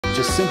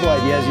just simple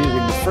ideas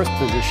using the first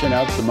position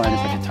of the minor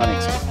pentatonic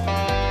scale.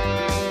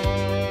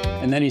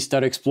 And then he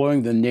started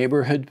exploring the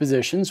neighborhood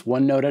positions,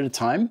 one note at a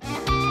time.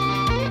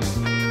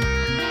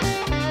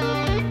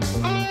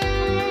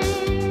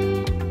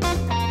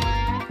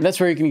 That's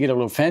where you can get a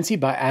little fancy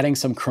by adding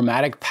some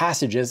chromatic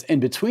passages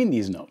in between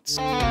these notes.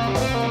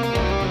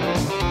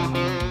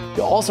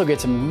 You'll also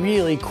get some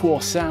really cool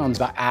sounds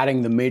by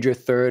adding the major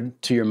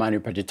third to your minor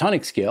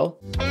pentatonic scale.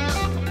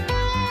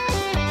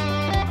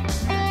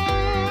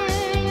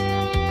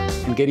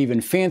 And get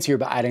even fancier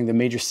by adding the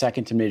major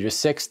second and major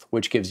sixth,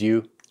 which gives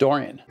you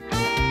Dorian.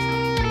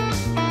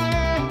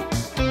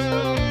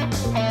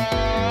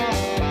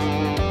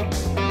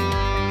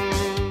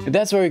 And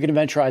that's where you can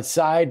venture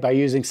outside by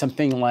using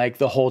something like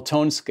the whole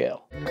tone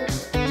scale. But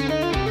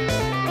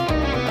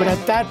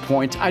at that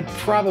point, I'd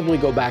probably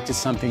go back to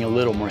something a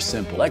little more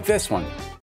simple, like this one.